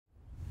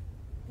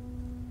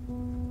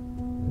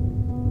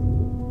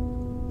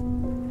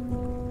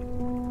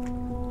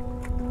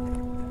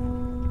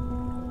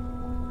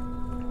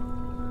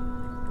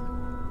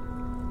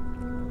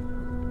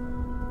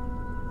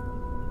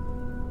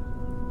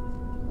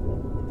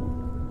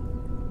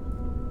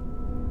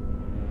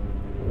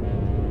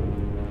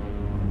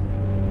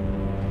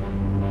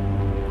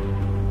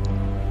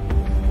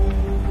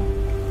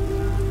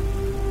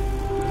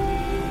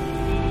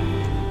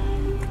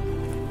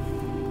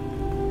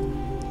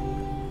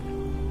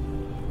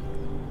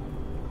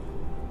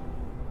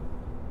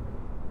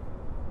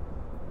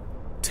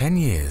10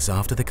 years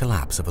after the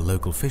collapse of a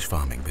local fish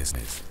farming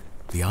business,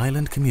 the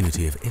island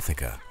community of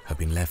Ithaca have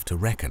been left to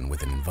reckon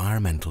with an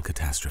environmental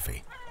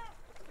catastrophe.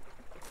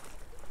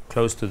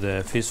 Close to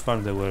the fish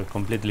farm, they were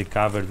completely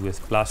covered with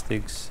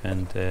plastics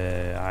and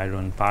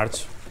iron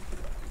parts.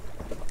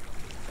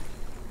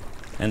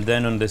 And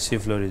then on the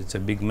seafloor, it's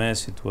a big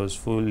mess. It was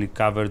fully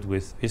covered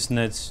with fish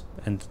nets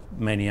and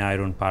many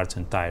iron parts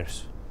and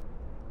tires.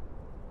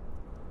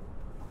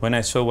 When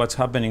I saw what's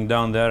happening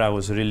down there, I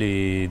was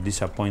really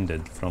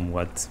disappointed from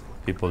what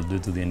people do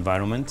to the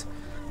environment,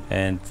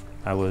 and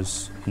I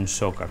was in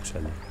shock,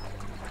 actually.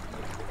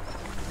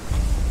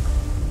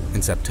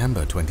 In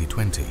September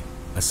 2020,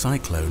 a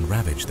cyclone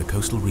ravaged the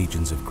coastal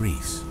regions of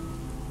Greece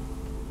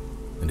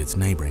and its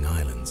neighboring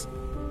islands,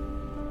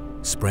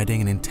 spreading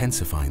and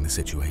intensifying the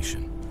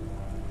situation.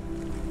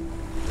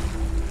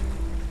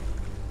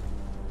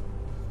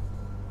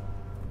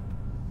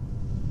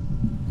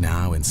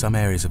 Now, in some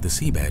areas of the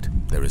seabed,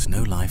 there is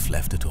no life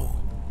left at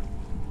all.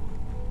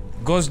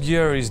 Ghost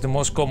gear is the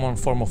most common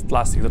form of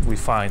plastic that we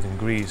find in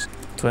Greece,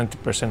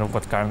 20% of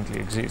what currently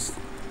exists.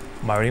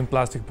 Marine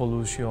plastic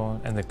pollution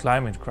and the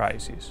climate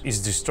crisis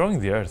is destroying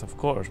the Earth, of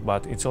course,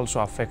 but it's also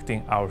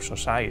affecting our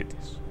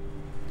societies.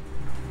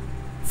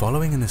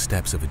 Following in the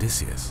steps of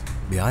Odysseus,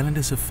 the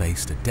islanders have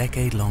faced a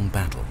decade-long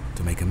battle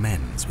to make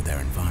amends with their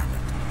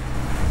environment.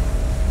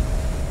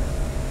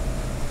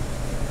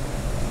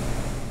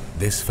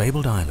 This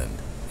fabled island,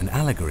 an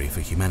allegory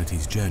for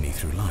humanity's journey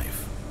through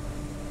life.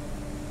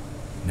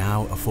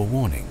 Now a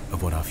forewarning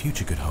of what our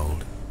future could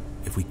hold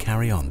if we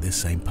carry on this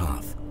same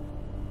path.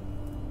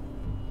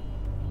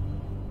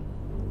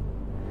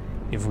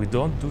 If we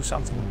don't do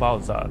something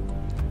about that,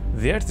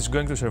 the Earth is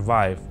going to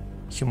survive.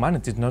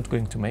 Humanity is not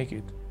going to make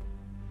it.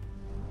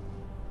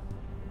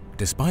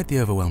 Despite the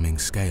overwhelming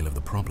scale of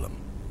the problem,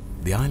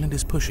 the island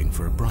is pushing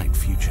for a bright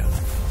future.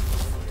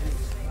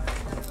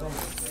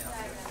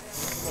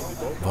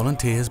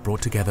 Volunteers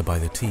brought together by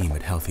the team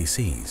at Healthy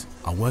Seas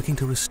are working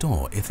to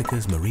restore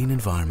Ithaca's marine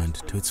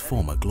environment to its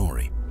former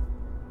glory.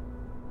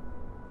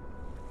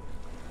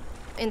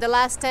 In the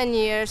last 10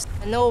 years,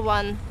 no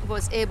one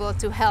was able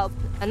to help,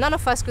 and none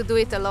of us could do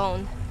it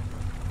alone.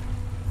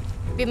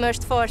 We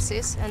merged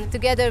forces, and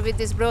together with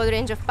this broad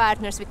range of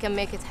partners, we can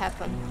make it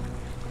happen.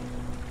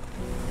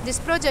 This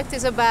project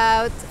is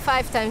about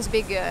 5 times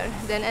bigger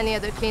than any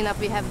other cleanup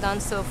we have done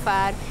so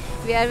far.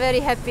 We are very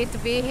happy to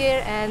be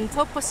here and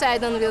hope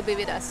Poseidon will be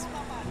with us.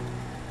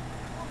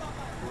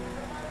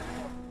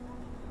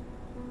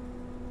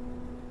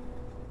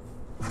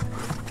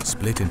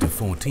 Split into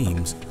 4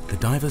 teams, the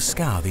divers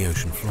scour the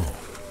ocean floor.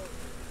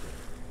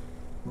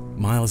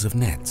 Miles of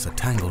nets are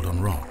tangled on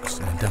rocks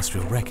and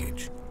industrial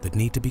wreckage that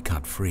need to be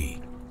cut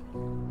free.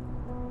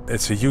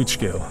 It's a huge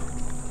scale.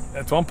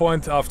 At one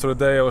point after a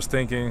day I was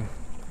thinking,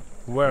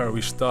 where are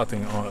we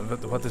starting on?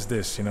 What is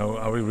this? You know,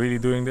 are we really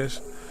doing this?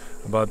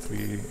 But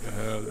we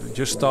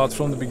just start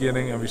from the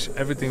beginning, and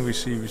everything we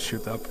see we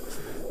shoot up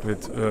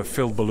with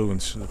filled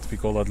balloons. We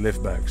call that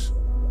lift bags.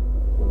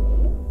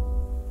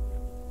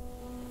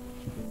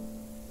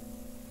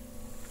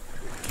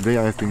 Today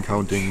I have been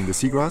counting the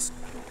seagrass.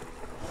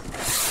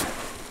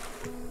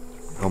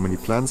 How many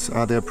plants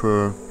are there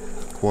per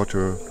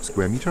quarter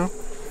square meter?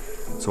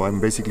 So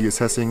I'm basically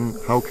assessing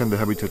how can the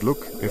habitat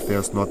look if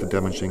there's not the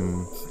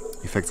damaging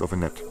effects of a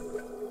net.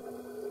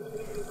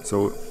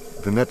 So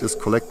the net is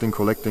collecting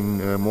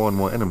more and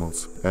more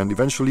animals, and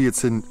eventually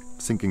it's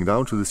sinking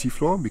down to the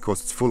seafloor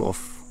because it's full of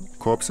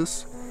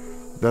corpses.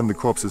 Then the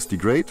corpses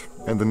degrade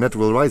and the net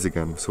will rise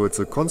again. So it's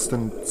a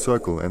constant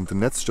circle, and the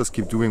nets just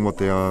keep doing what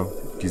they are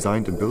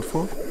designed and built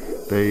for.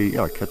 They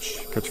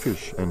catch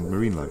fish and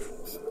marine life.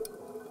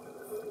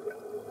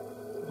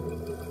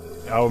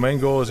 Our main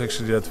goal is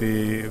actually that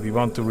we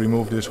want to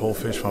remove this whole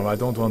fish farm. I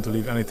don't want to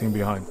leave anything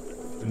behind.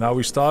 Now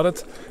we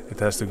started, it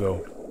has to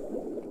go.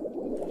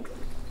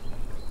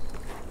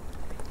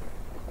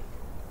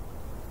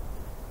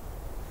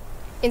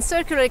 In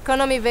circular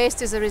economy,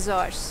 waste is a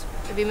resource.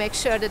 We make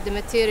sure that the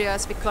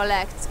materials we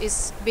collect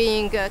is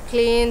being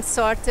cleaned,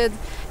 sorted,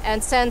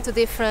 and sent to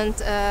different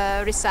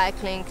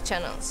recycling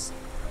channels.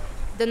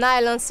 The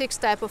nylon 6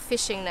 type of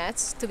fishing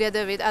nets,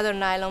 together with other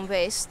nylon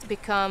waste,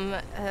 become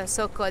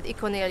so-called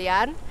eco-nail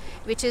yarn,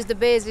 which is the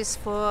basis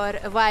for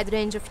a wide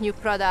range of new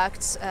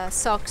products,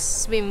 socks,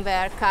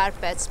 swimwear,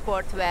 carpets,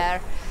 sportwear.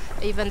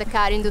 Even the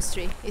car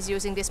industry is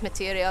using this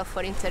material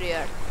for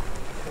interior.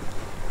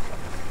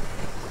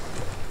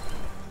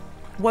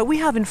 What we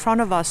have in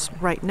front of us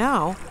right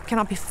now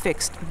cannot be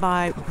fixed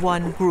by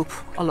one group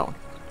alone.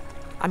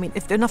 I mean,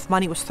 if enough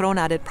money was thrown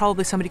at it,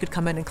 probably somebody could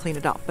come in and clean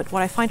it up. But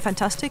what I find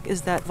fantastic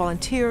is that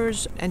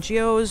volunteers,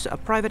 NGOs,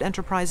 private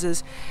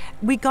enterprises,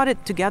 we got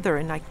it together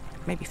in like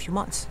maybe a few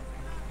months.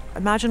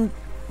 Imagine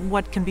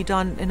what can be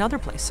done in other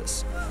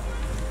places.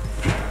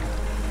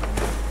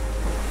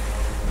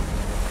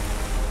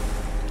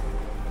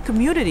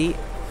 Community,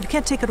 you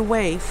can't take it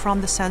away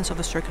from the sense of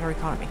a circular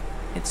economy.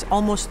 It's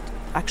almost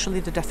actually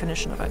the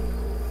definition of it.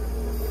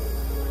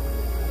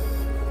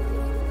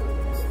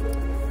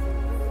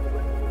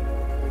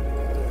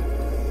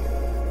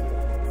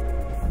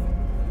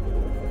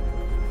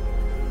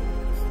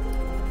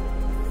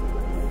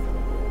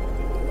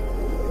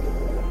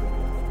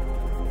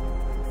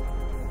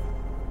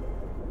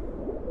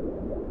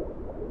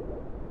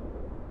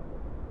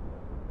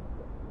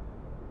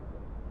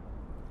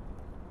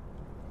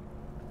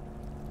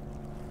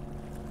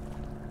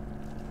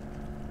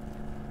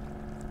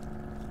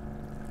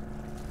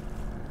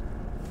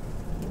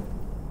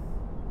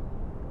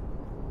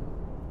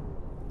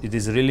 It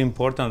is really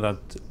important that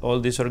all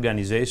these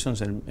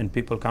organizations and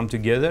people come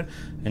together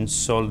and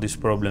solve this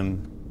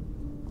problem.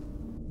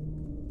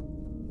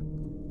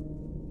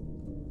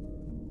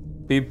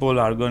 People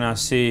are gonna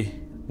see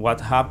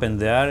what happened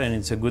there, and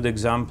it's a good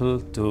example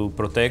to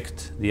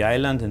protect the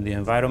island and the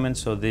environment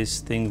so this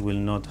thing will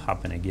not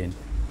happen again.